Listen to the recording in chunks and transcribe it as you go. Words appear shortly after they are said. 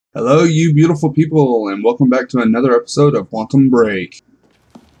Hello, you beautiful people, and welcome back to another episode of Quantum Break.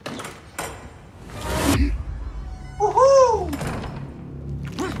 Woohoo!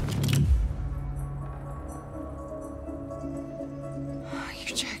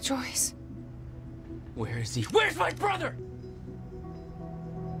 You're Jack Joyce. Where is he? Where's my brother?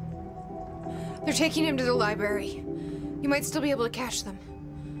 They're taking him to the library. You might still be able to catch them.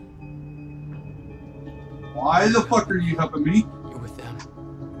 Why the fuck are you helping me? You're with them.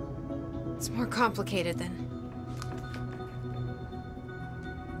 It's more complicated than...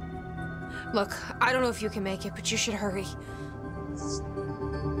 Look, I don't know if you can make it, but you should hurry.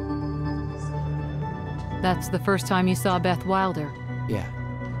 That's the first time you saw Beth Wilder. Yeah,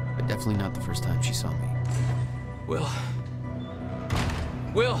 but definitely not the first time she saw me. Will.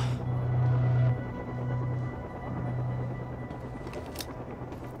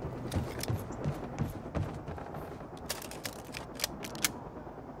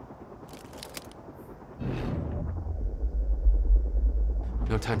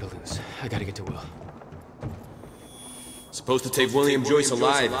 No time to lose. I gotta get to Will. Supposed to take William Joyce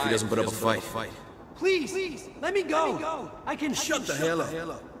alive if he doesn't put up a fight. Please, let me go. I can Shut the hell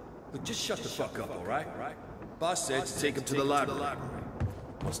up. Look, just shut the fuck up, all right? Boss said to take him to the library.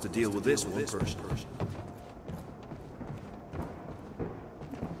 Wants to deal with this one first.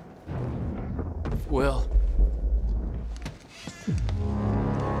 Will.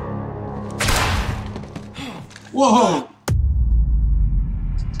 Whoa!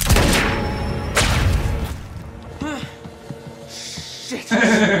 Shit.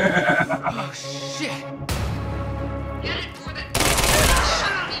 Oh, shit. Get it for the...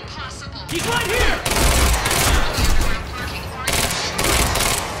 Should be possible. He's right here! Parking, are you sure?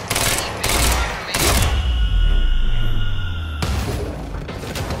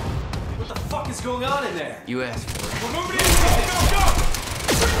 What the fuck is going on in there? You asked for it. We're moving in! Go!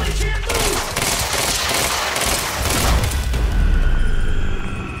 Really can't lose!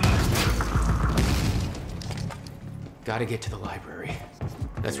 Gotta get to the library.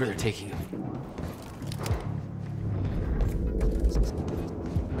 That's where they're taking him.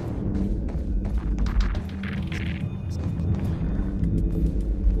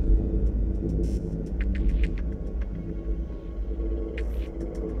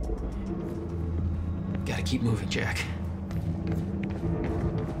 Gotta keep moving, Jack.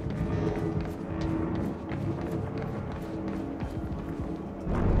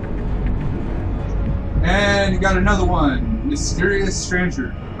 And you got another one. Mysterious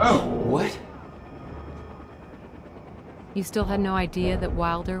Stranger. Oh. What? You still had no idea that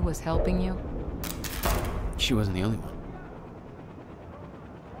Wilder was helping you? She wasn't the only one.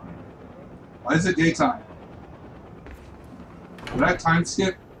 Why is it daytime? Did I time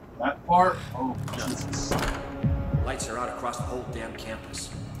skip that part? Oh, Jesus. Lights are out across the whole damn campus.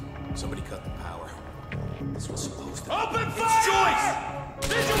 Somebody cut the power. This was supposed to... Open fire! It's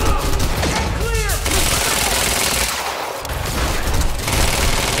Joyce! Vigil! Get clear!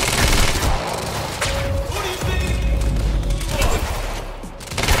 Who do you think?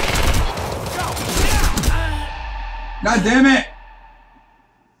 God damn it!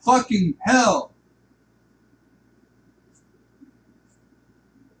 Fucking hell!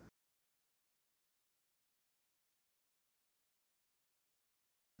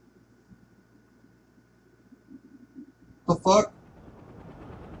 The fuck?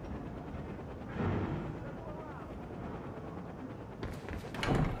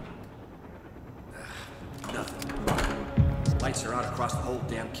 Nothing. Lights are out across the whole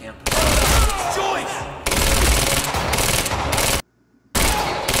damn campus. It's Joyce!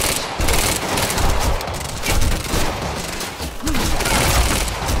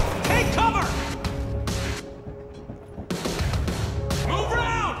 Take cover! Move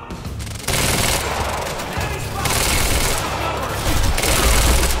around! Enemy spot!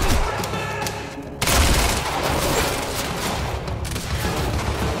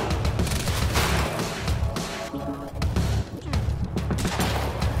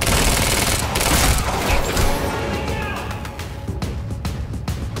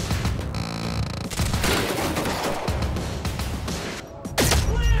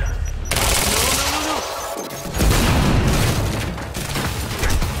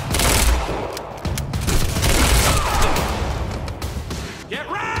 Get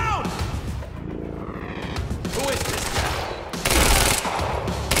round! Who is this guy?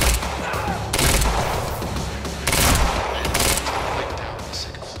 Down on the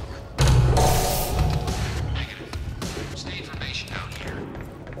second floor. Negative. Stay information out here.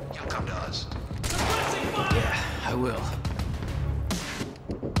 You'll come to us. Yeah, I will.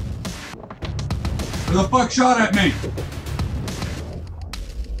 Who the fuck shot at me?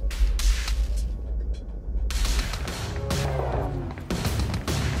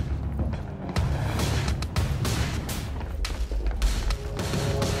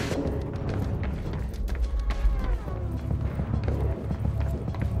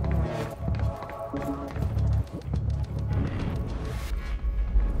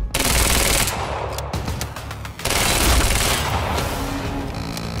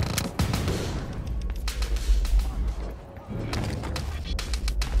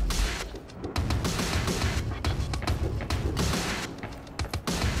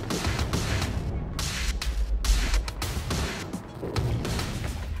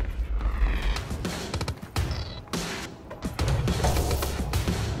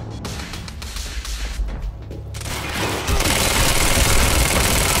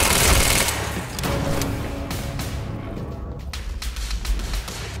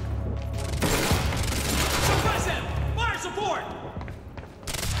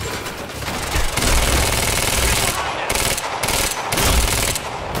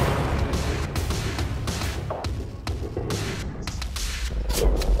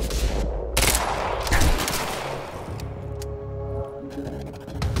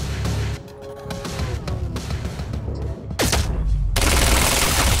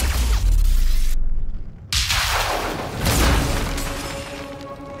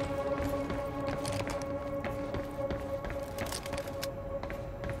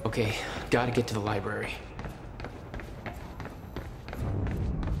 Okay, gotta get to the library.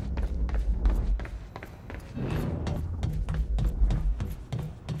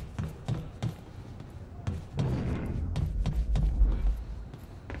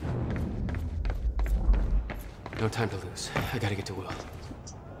 No time to lose. I gotta get to Will.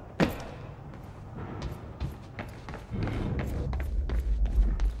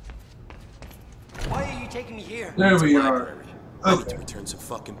 Why are you taking me here? There we are. Library. I need Okay. to return some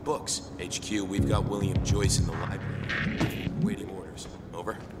fucking books. HQ, we've got William Joyce in the library. Waiting orders.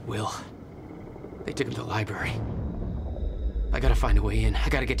 Over. Will. They took him to the library. I gotta find a way in. I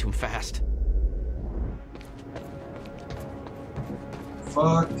gotta get to him fast.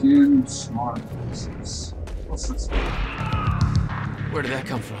 Fucking smart. What's this? Where did that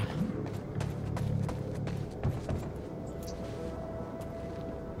come from?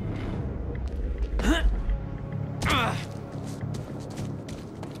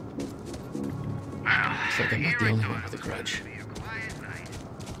 Looks like I'm not the only one with a grudge.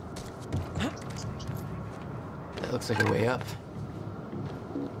 That looks like a way up.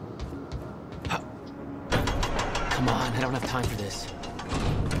 Come on, I don't have time for this.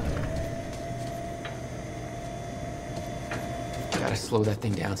 Gotta slow that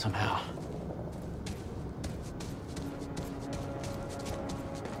thing down somehow.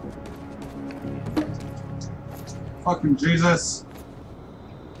 Fucking Jesus.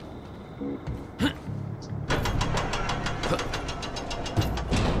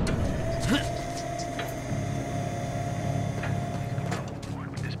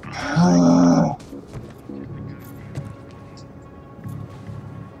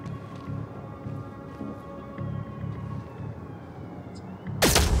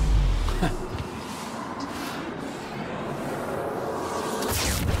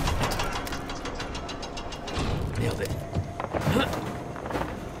 Nailed it.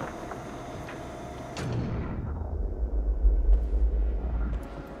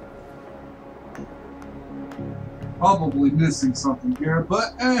 Probably missing something here,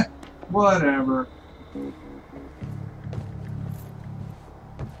 but whatever.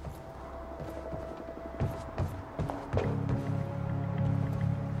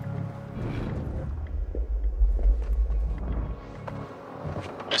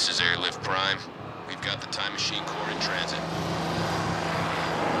 This is Airlift Prime. We've got the Time Machine Corps in transit.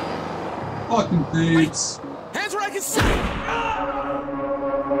 Fucking thieves. Hands where I can see!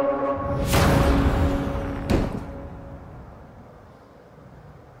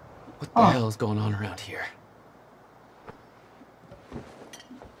 What the hell is going on around here?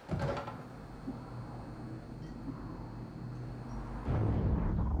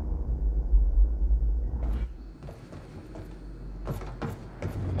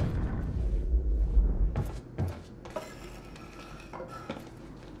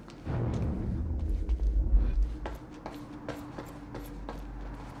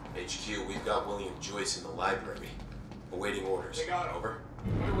 HQ, we've got William Joyce in the library. Awaiting orders. They got him. Over.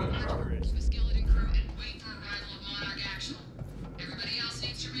 To the skeleton crew and wait for arrival of Monarch Actual. Everybody else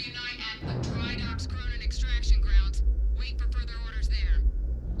needs to reunite at the Dry Docks Cronin extraction grounds. Wait for further orders there.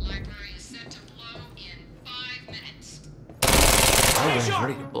 Library is set to blow in 5 minutes. Library's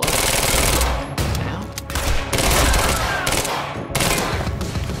ready to blow. Now?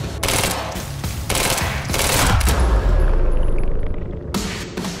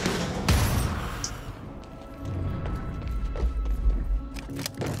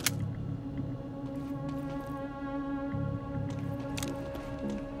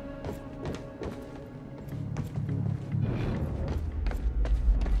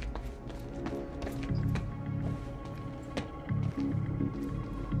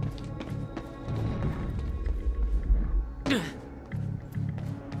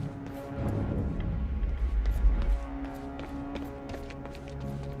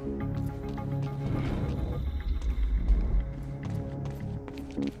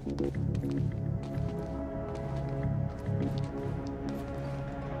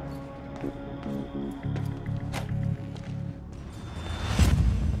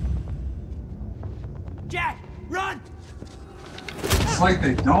 Jack, run! It's like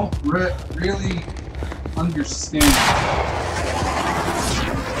they don't really understand.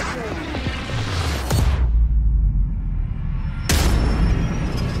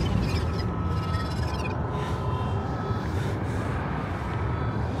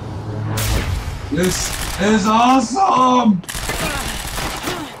 This is awesome!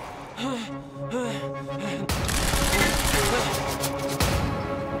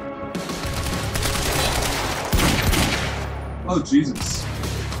 Oh, Jesus.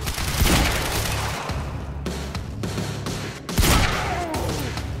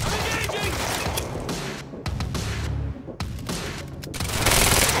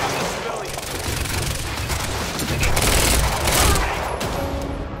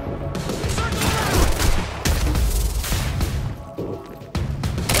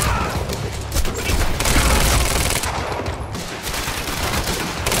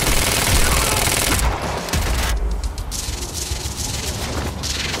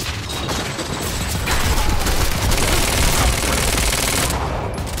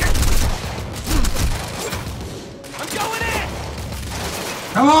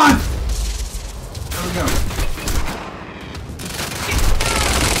 Come on! There we go.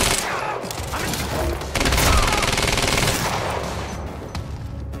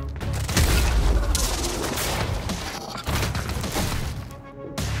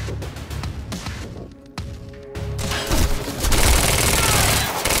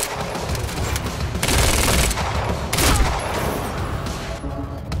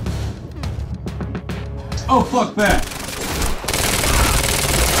 Oh, fuck that.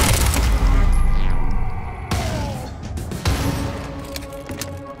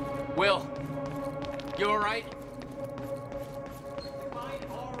 Will, you alright?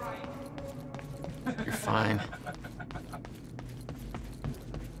 You're fine.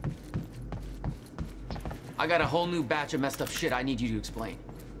 I got a whole new batch of messed up shit I need you to explain.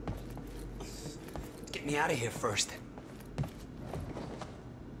 Get me out of here first.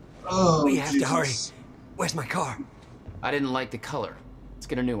 Oh, We have Jesus. to hurry. Where's my car? I didn't like the color. Let's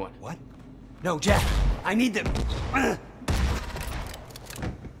get a new one. What? No, Jack. I need them.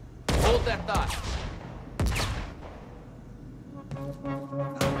 Hold that thought.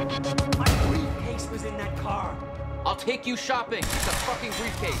 My briefcase was in that car. I'll take you shopping. It's a fucking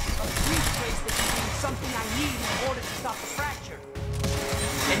briefcase. A briefcase that contains something I need in order to stop the fracture.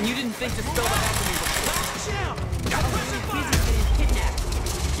 And you didn't think to spill that out to me before. Chill. I was too busy getting kidnapped.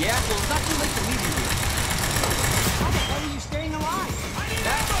 Yeah, well, it's not too late to leave you here. How the hell are you staying alive?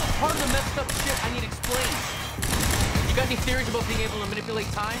 That's part of the messed up shit I need explained. You got any theories about being able to manipulate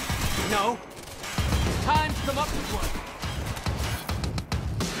time? No. Time to come up with one.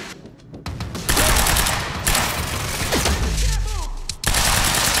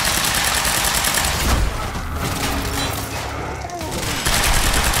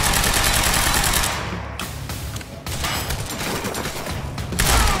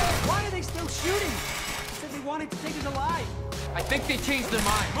 Why are they still shooting? They said they wanted to take us alive. I think they changed their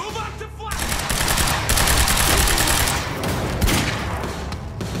mind. Move up to flat!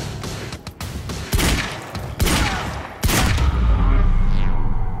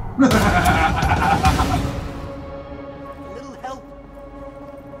 A little help.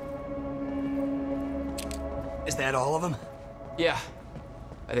 Is that all of them? Yeah,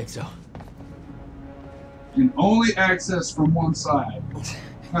 I think so. Can only access from one side.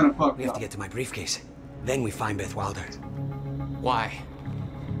 Kind of fucked We have up. to get to my briefcase. Then we find Beth Wilder. Why?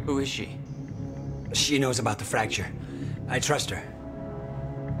 Who is she? She knows about the fracture. I trust her.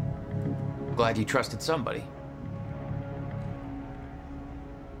 Glad you trusted somebody.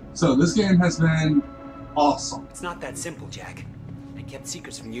 So this game has been awesome. It's not that simple, Jack. I kept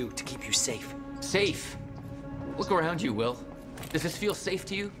secrets from you to keep you safe. Safe. Look around you, Will. Does this feel safe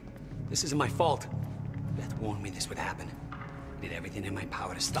to you? This isn't my fault. Beth warned me this would happen. I did everything in my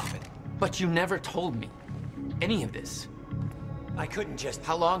power to stop it. But you never told me any of this. I couldn't just...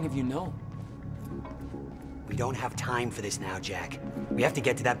 How long have you known? We don't have time for this now, Jack. We have to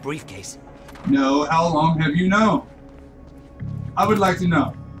get to that briefcase. No, how long have you known? I would like to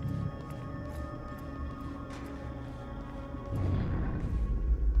know.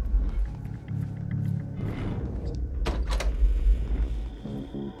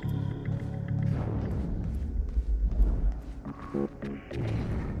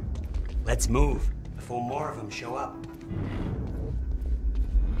 Let's move before more of them show up.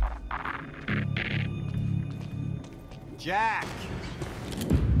 Jack!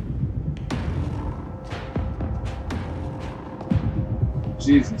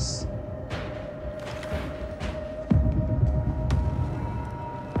 Jesus.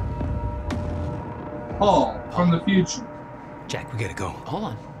 Paul from the future. Jack, we gotta go. Hold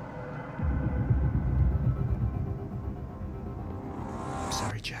on. I'm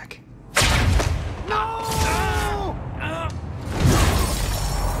sorry, Jack.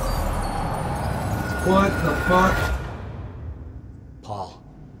 What the fuck? Paul,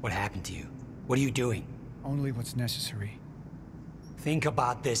 what happened to you? What are you doing? Only what's necessary. Think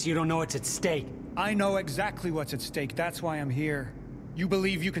about this. You don't know what's at stake. I know exactly what's at stake. That's why I'm here. You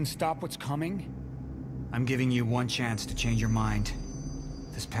believe you can stop what's coming? I'm giving you one chance to change your mind.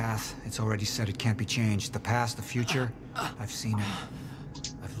 This path, it's already said it can't be changed. The past, the future, I've seen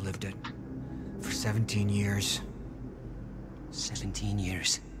it. I've lived it. For 17 years. 17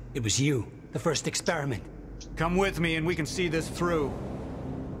 years. It was you, the first experiment. Come with me and we can see this through.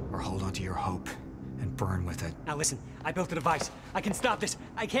 Or hold on to your hope and burn with it. Now listen, I built a device. I can stop this.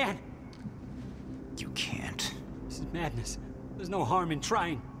 I can. You can't. This is madness. There's no harm in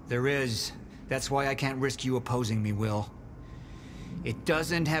trying. There is. That's why I can't risk you opposing me, Will. It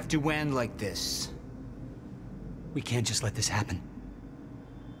doesn't have to end like this. We can't just let this happen.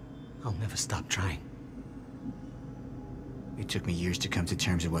 I'll never stop trying. It took me years to come to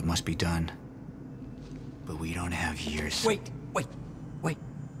terms with what must be done. But we don't have years. Wait.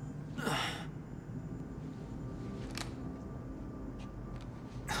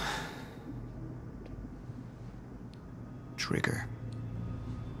 Trigger.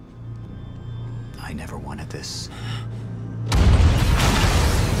 I never wanted this.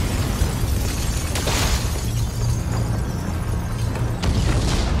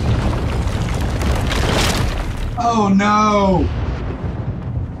 Oh no!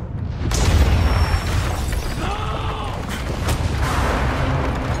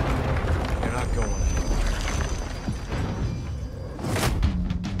 You're not going.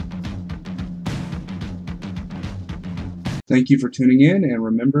 Thank you for tuning in, and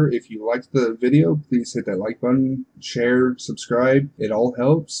remember, if you liked the video, please hit that like button, share, subscribe. It all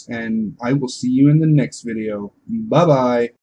helps, and I will see you in the next video. Bye-bye!